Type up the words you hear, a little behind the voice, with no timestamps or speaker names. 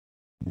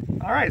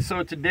All right,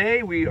 so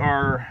today we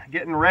are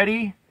getting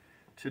ready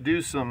to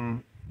do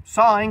some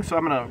sawing. So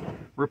I'm going to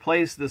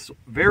replace this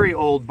very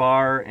old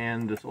bar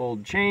and this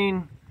old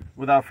chain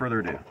without further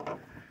ado.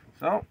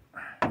 So,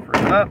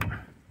 first up,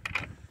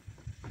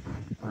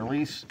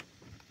 release.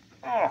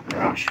 Oh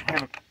gosh, I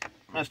haven't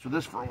messed with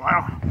this for a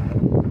while.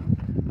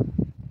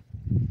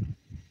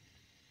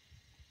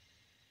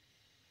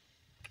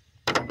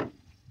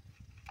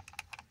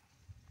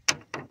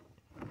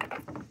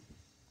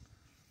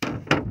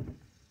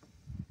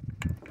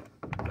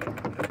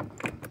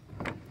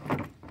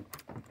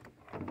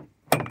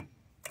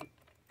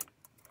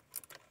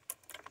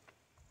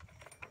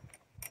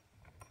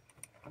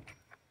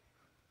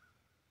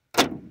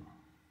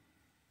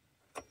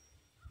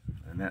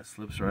 And that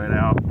slips right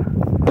out.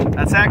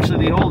 That's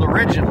actually the old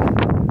original.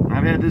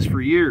 I've had this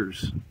for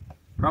years.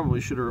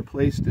 Probably should have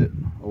replaced it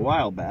a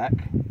while back.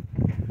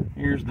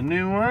 Here's the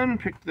new one.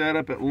 Picked that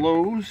up at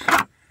Lowe's.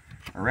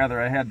 Or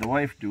rather, I had the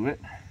wife do it.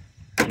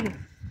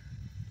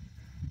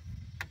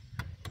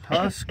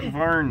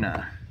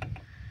 Husqvarna.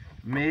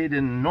 Made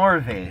in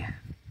Norway.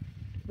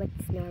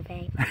 What's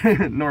Norway?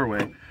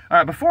 Norway. All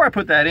right, before I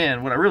put that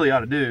in, what I really ought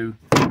to do,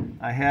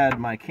 I had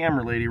my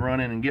camera lady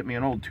run in and get me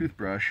an old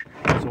toothbrush.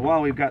 So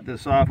while we've got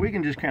this off, we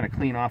can just kind of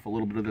clean off a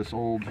little bit of this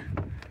old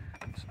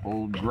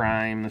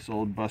grime, this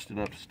old busted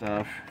up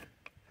stuff.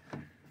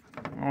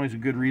 Always a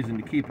good reason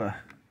to keep a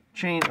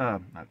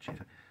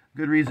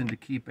good reason to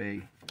keep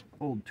a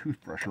old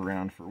toothbrush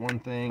around for one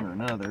thing or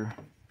another.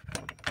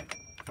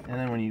 And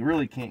then when you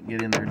really can't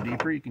get in there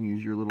deeper, you can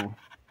use your little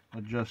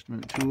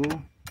adjustment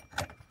tool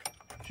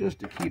just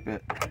to keep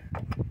it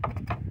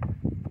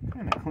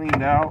kind of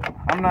cleaned out.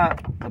 I'm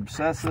not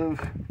obsessive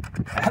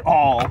at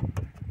all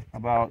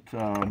about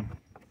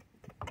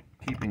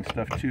keeping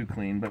stuff too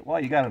clean, but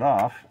while you got it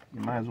off,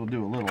 you might as well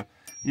do a little.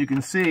 You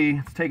can see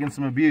it's taking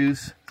some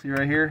abuse. See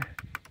right here,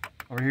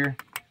 over here,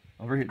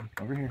 over here,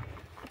 over here.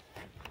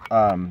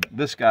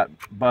 This got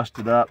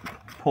busted up,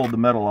 pulled the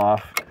metal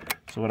off.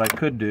 So what I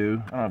could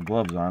do, I don't have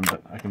gloves on,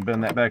 but I can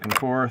bend that back and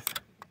forth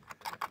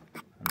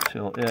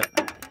until it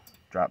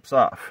drops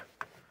off,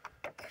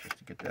 just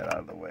to get that out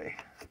of the way.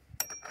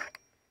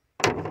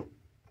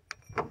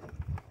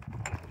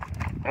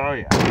 Oh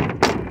yeah,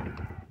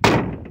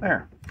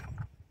 there.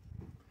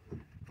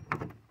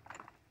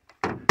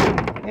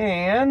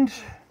 And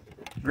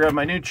grab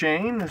my new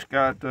chain. This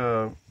got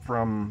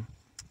from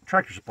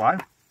Tractor Supply.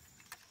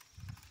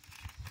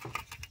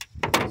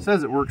 It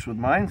says it works with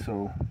mine,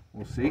 so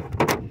we'll see.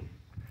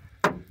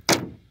 Put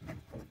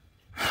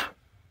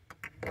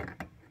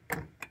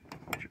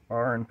your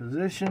bar in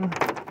position.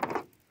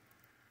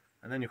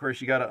 And then of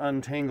course you got to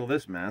untangle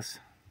this mess.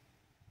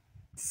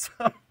 So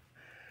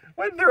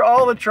went through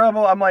all the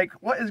trouble. I'm like,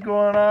 what is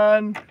going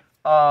on?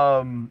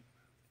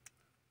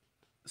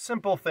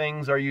 Simple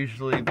things are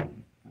usually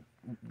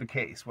the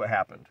case, what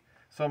happened.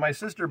 So my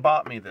sister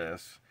bought me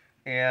this,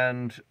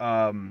 and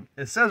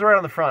it says right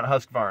on the front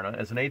Husqvarna.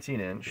 It's an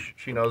 18-inch.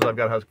 She knows I've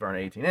got a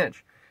Husqvarna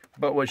 18-inch.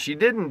 But what she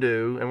didn't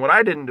do, and what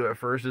I didn't do at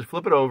first, is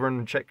flip it over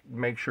and check,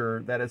 make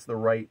sure that it's the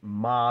right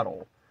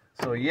model.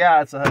 So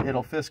yeah,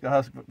 it'll fit a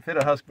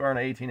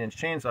Husqvarna 18-inch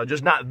chainsaw,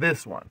 just not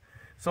this one.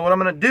 So what I'm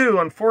going to do,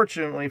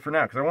 unfortunately for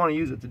now, because I want to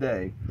use it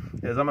today,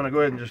 is I'm going to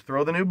go ahead and just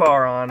throw the new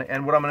bar on,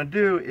 and what I'm going to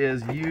do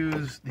is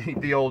use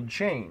the old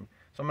chain.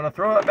 So I'm going to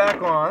throw it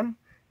back on,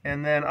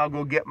 and then I'll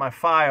go get my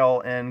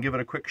file and give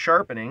it a quick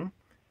sharpening,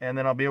 and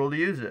then I'll be able to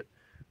use it.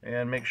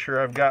 And make sure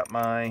I've got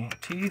my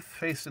teeth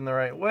facing the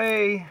right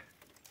way.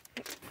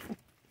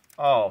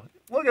 Oh,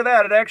 look at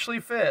that, it actually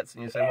fits.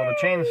 And you say, well, the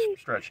chain's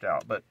stretched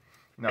out, but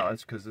no,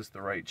 it's because it's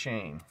the right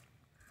chain.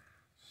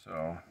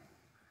 So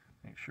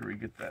make sure we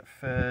get that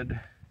fed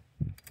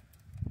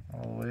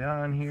all the way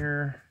on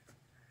here.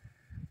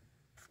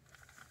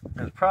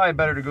 And it's probably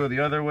better to go the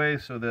other way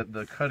so that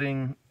the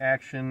cutting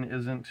action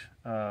isn't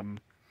going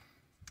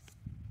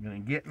to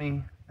get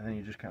me. And then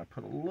you just kind of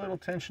put a little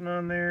tension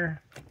on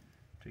there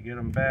to get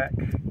them back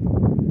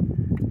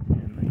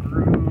in the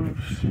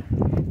grooves.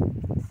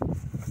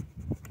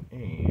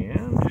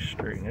 And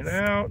straighten it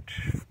out.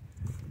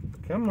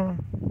 Come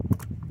on.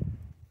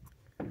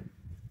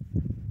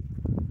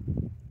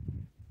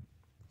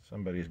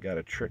 Somebody's got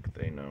a trick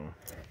they know.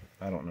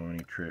 I don't know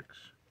any tricks.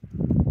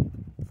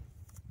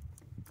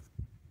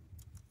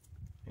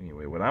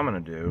 Anyway, what I'm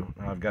going to do,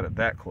 now I've got it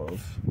that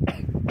close,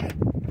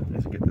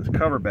 is get this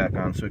cover back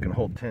on so it can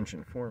hold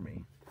tension for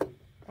me.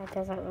 That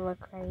doesn't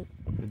look right.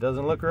 It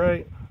doesn't look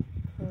right?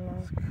 No.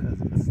 It's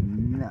because it's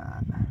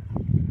not.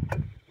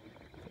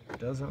 If it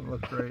doesn't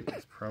look right,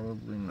 it's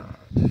probably not.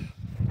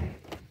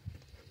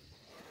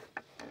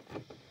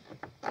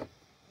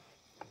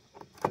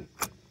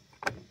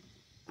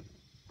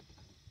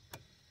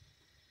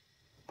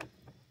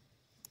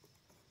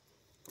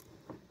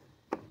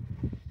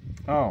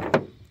 Oh,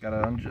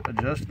 gotta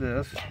adjust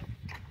this.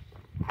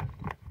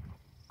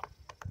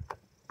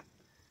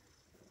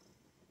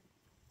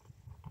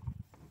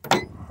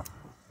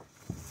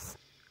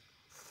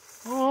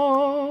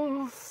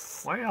 Oh,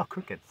 why are y'all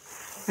cooking?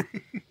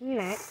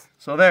 You're not.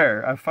 So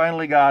there, I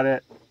finally got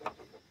it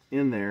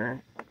in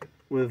there.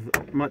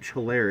 with much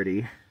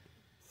hilarity.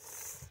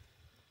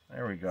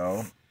 There we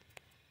go.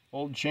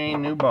 Old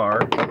chain, new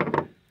bar.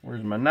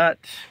 Where's my nut?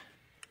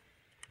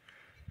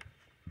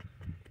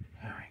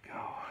 There we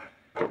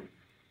go.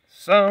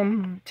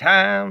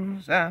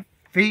 Sometimes I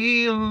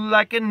feel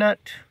like a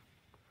nut.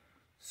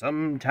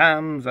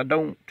 Sometimes I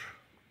don't.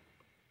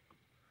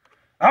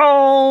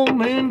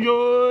 Almond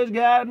Joy's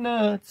got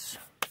nuts.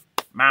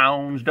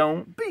 Mounds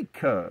don't,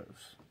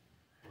 because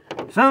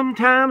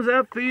sometimes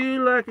I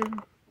feel like it.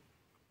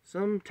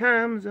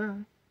 Sometimes I...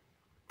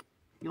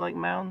 You like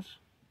Mounds?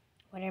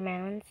 What are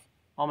mounds?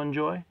 Almond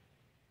Joy?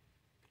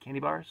 Candy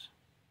bars?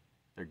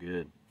 They're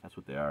good. That's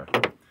what they are.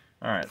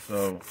 Alright,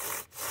 so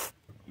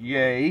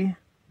yay.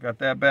 Got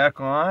that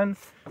back on.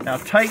 Now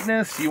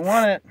tightness, you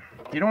want it,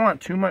 you don't want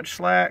too much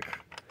slack.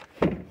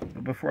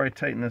 But before I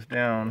tighten this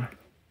down,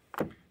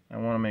 I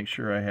want to make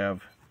sure I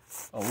have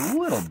a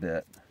little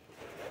bit.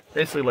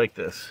 Basically like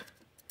this.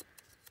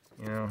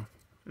 You know,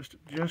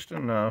 just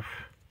enough.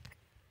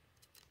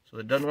 So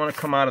it doesn't want to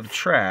come out of the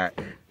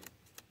track,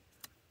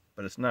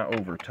 but it's not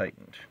over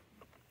tightened.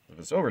 If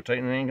it's over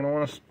tightened, it ain't gonna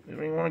want to. It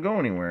don't even want to go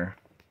anywhere.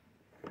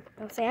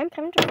 Don't say I'm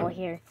comfortable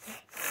here.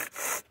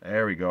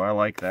 There we go. I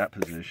like that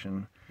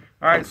position.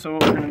 All right. So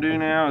what we're gonna do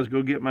now is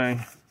go get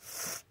my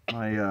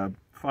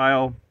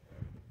file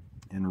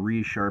and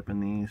re-sharpen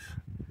these.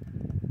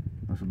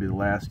 This will be the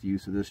last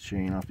use of this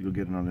chain. I'll have to go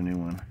get another new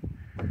one.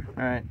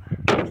 All right.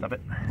 Stop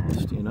it.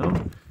 Just, you know,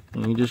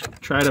 and you just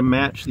try to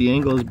match the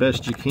angle as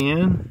best you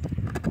can.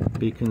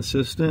 Be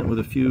consistent with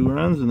a few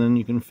runs, and then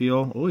you can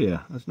feel, oh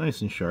yeah, that's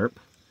nice and sharp.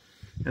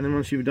 And then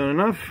once you've done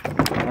enough,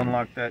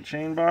 unlock that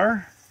chain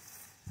bar,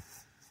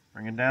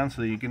 bring it down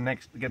so you can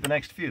get the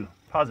next few.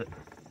 Pause it.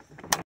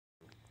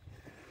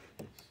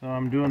 So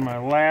I'm doing my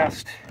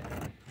last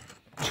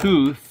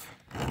tooth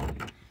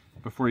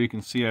before you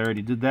can see I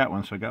already did that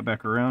one, so I got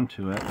back around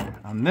to it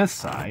on this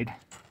side.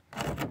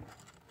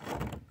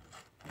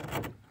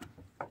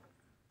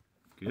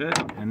 Good,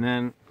 and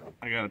then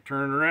I gotta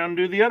turn it around and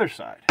do the other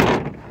side.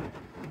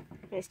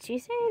 There's two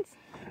sides?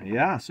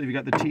 Yeah, so you've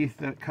got the teeth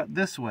that cut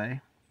this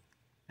way,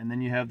 and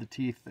then you have the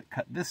teeth that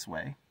cut this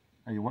way.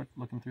 Are you what,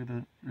 looking through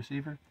the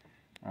receiver?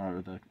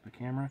 Or the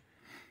camera?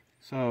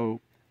 So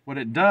what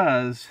it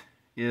does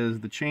is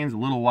the chain's a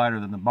little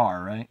wider than the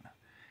bar, right?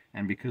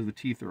 And because the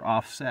teeth are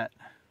offset,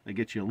 they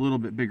get you a little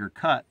bit bigger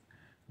cut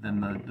than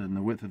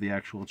the width of the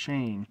actual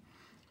chain,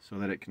 so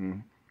that it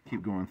can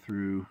keep going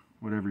through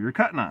whatever you're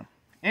cutting on.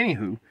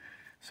 Anywho,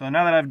 so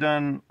now that I've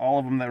done all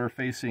of them that were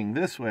facing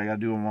this way, I got to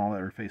do them all that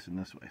are facing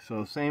this way.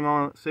 So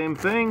same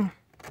thing,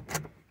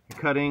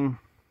 cutting,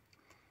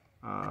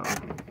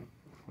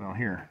 well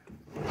here,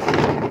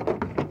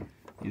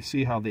 you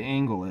see how the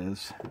angle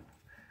is.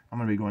 I'm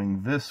going to be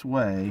going this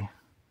way.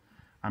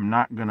 I'm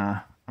not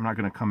gonna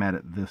come at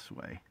it this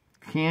way.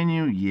 Can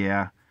you?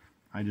 Yeah.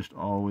 I just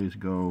always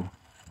go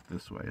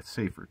this way. It's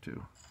safer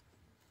too.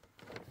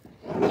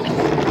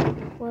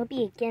 Will it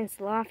be against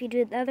the law if you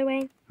do it the other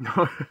way?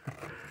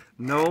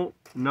 No,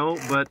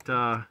 but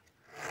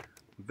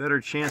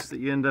better chance that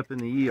you end up in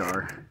the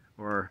ER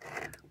or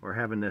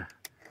having to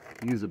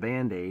use a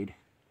Band-Aid.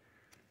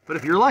 But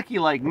if you're lucky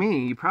like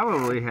me, you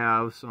probably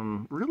have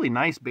some really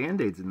nice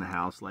Band-Aids in the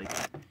house, like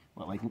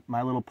what, like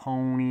My Little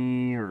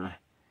Pony, or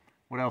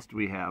what else do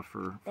we have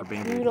for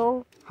Band-Aids? The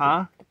poodle.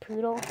 Huh? The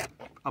poodle.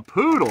 A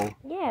poodle?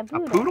 Yeah, a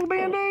poodle. A poodle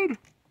Band-Aid?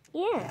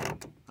 Yeah.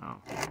 Oh,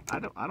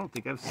 I don't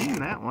think I've seen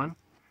that one.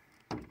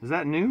 Is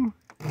that new?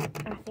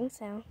 I think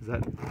so. Is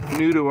that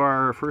new to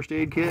our first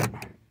aid kit?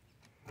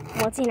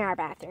 What's in our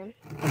bathroom?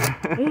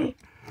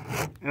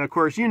 And of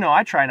course, you know,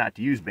 I try not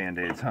to use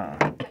Band-Aids, huh?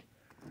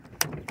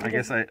 I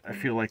guess I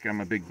feel like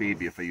I'm a big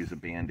baby if I use a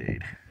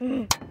Band-Aid.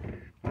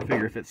 I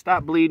figure if it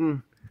stopped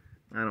bleeding,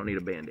 I don't need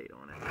a Band-Aid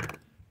on it.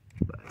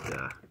 But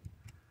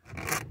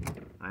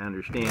I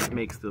understand it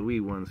makes the wee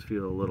ones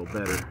feel a little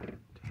better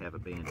to have a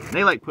Band-Aid.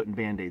 They like putting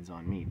Band-Aids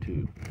on me,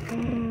 too.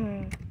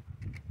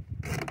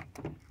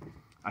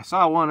 I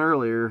saw one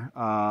earlier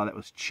that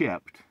was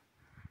chipped.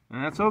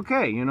 And that's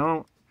okay, you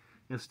know.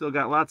 It's still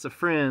got lots of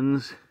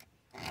friends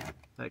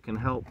that can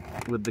help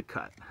with the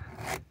cut.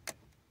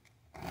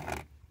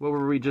 What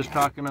were we just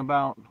talking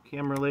about,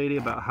 camera lady?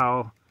 About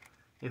how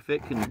if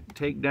it can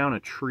take down a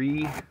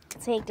tree,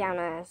 Take down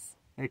us.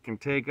 it can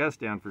take us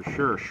down for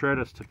sure, shred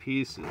us to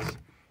pieces.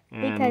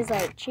 And Because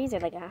like trees are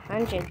like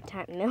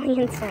 100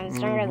 million times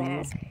stronger than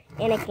us,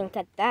 and it can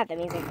cut that. That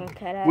means it can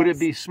cut us. would it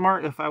be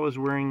smart if I was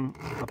wearing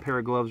a pair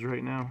of gloves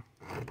right now?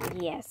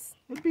 Yes.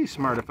 It'd be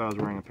smart if I was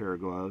wearing a pair of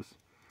gloves.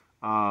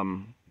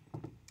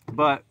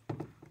 But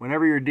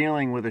whenever you're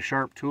dealing with a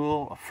sharp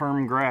tool, a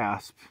firm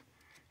grasp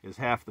is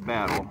half the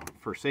battle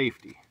for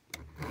safety.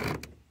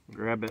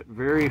 Grab it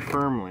very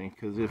firmly,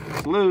 because if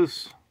it's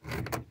loose,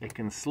 it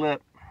can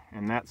slip,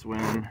 and that's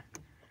when...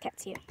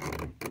 Cuts you.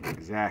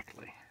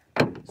 Exactly.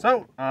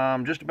 So,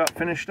 just about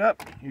finished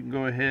up. You can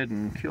go ahead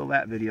and kill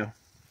that video.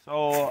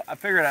 So, I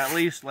figured I'd at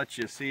least let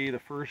you see the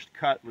first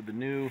cut with the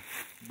new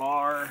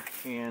bar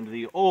and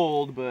the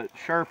old but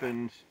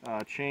sharpened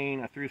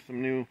chain. I threw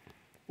some new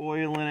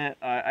oil in it.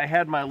 I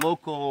had my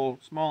local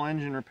small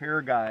engine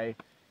repair guy,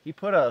 he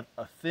put a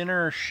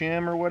thinner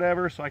shim or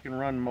whatever so I can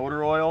run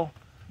motor oil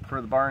for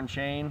the bar and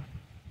chain.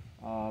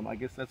 I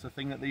guess that's a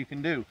thing that you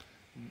can do.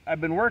 I've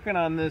been working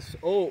on this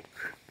oak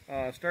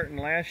starting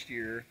last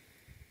year,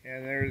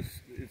 and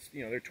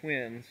they're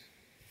twins.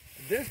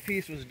 This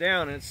piece was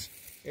down. It's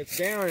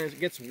down and it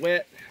gets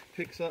wet,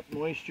 picks up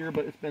moisture,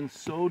 but it's been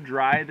so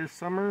dry this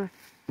summer.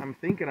 I'm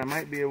thinking I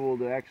might be able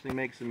to actually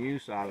make some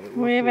use out of it.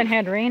 We haven't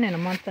had rain in a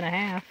month and a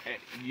half.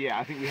 Yeah,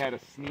 I think we had a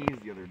sneeze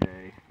the other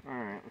day. All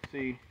right, let's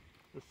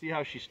see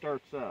how she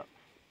starts up.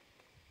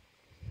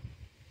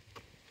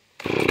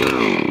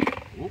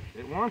 Oop,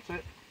 it wants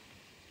it.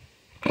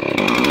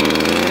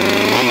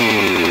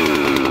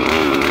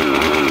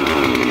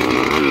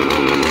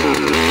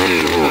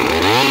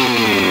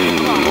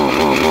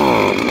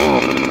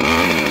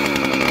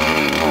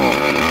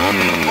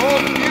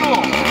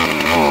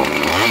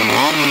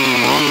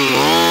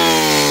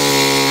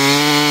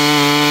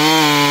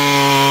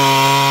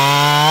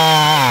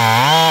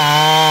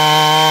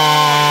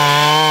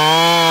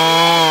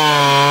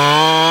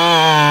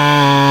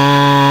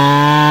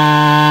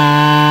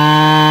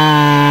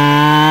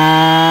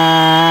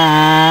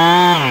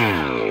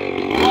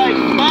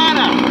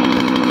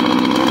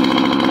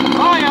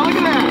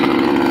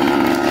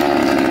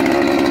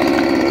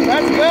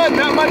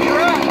 Not much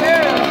rust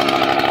there.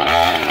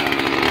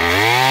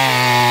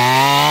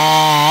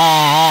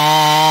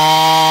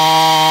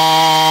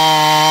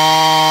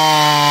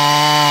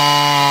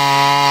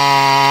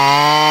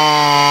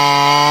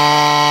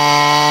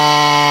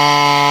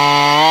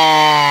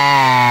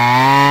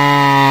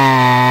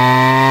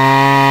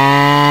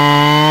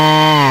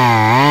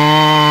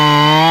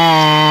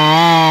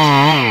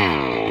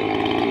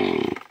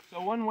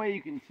 So one way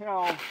you can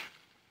tell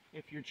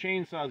if your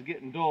chainsaw is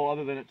getting dull,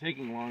 other than it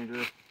taking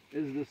longer,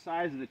 is the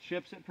size of the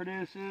chips it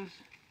produces.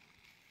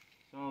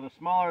 So the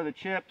smaller the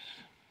chips,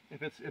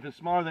 if it's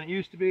smaller than it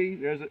used to be,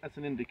 that's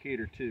an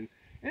indicator too.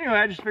 Anyway,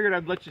 I just figured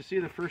I'd let you see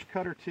the first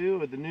cut or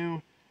two of the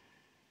new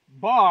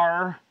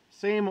bar.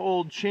 Same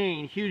old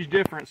chain, huge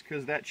difference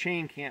because that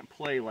chain can't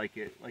play like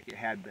it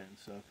had been.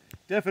 So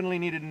definitely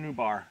needed a new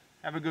bar.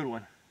 Have a good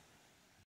one.